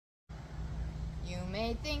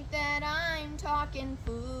may think that I'm talking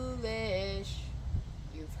foolish.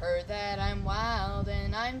 You've heard that I'm wild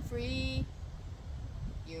and I'm free.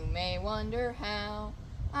 You may wonder how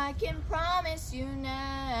I can promise you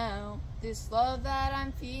now this love that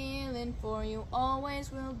I'm feeling for you always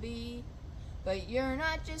will be. But you're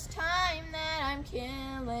not just time that I'm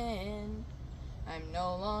killing. I'm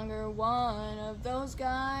no longer one of those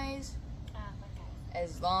guys.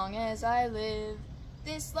 As long as I live,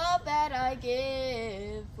 this love that I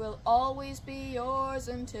give will always be yours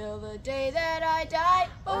until the day that I die.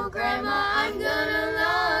 Oh, Grandma, I'm gonna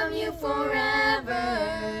love you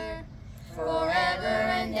forever, forever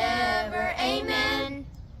and ever, amen.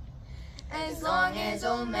 As long as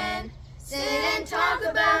old men sit and talk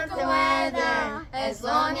about the weather, as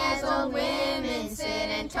long as old women sit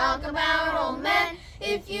and talk about old men.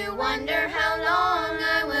 If you wonder how long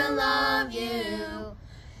I will love you,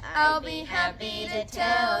 I'll be happy to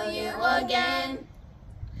tell you again.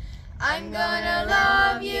 I'm gonna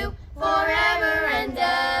love you forever and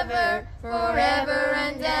ever, forever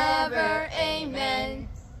and ever, amen.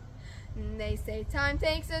 They say time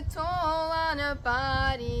takes a toll on a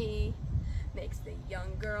body, makes the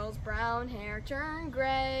young girl's brown hair turn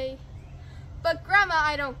gray. But Grandma,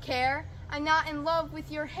 I don't care, I'm not in love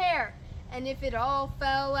with your hair. And if it all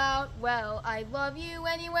fell out, well, I love you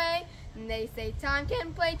anyway. And they say time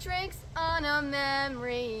can play tricks on a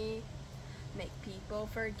memory, make people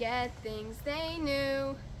forget things they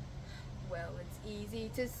knew. Well, it's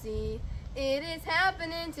easy to see, it is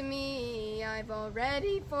happening to me. I've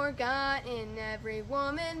already forgotten every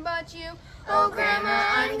woman but you. Oh, Grandma,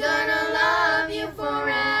 I'm gonna love you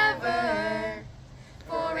forever,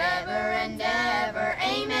 forever and ever,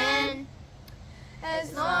 amen.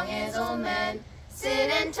 As long as old men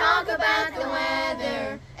sit and talk about the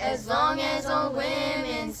weather, as long as old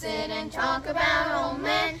women sit and talk about old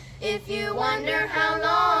men. If you wonder how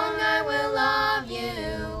long I will love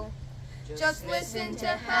you, just listen to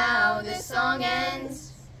how this song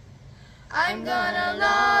ends. I'm gonna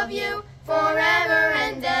love you forever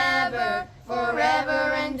and ever,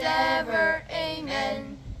 forever and ever,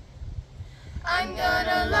 amen. I'm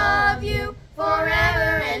gonna love you forever.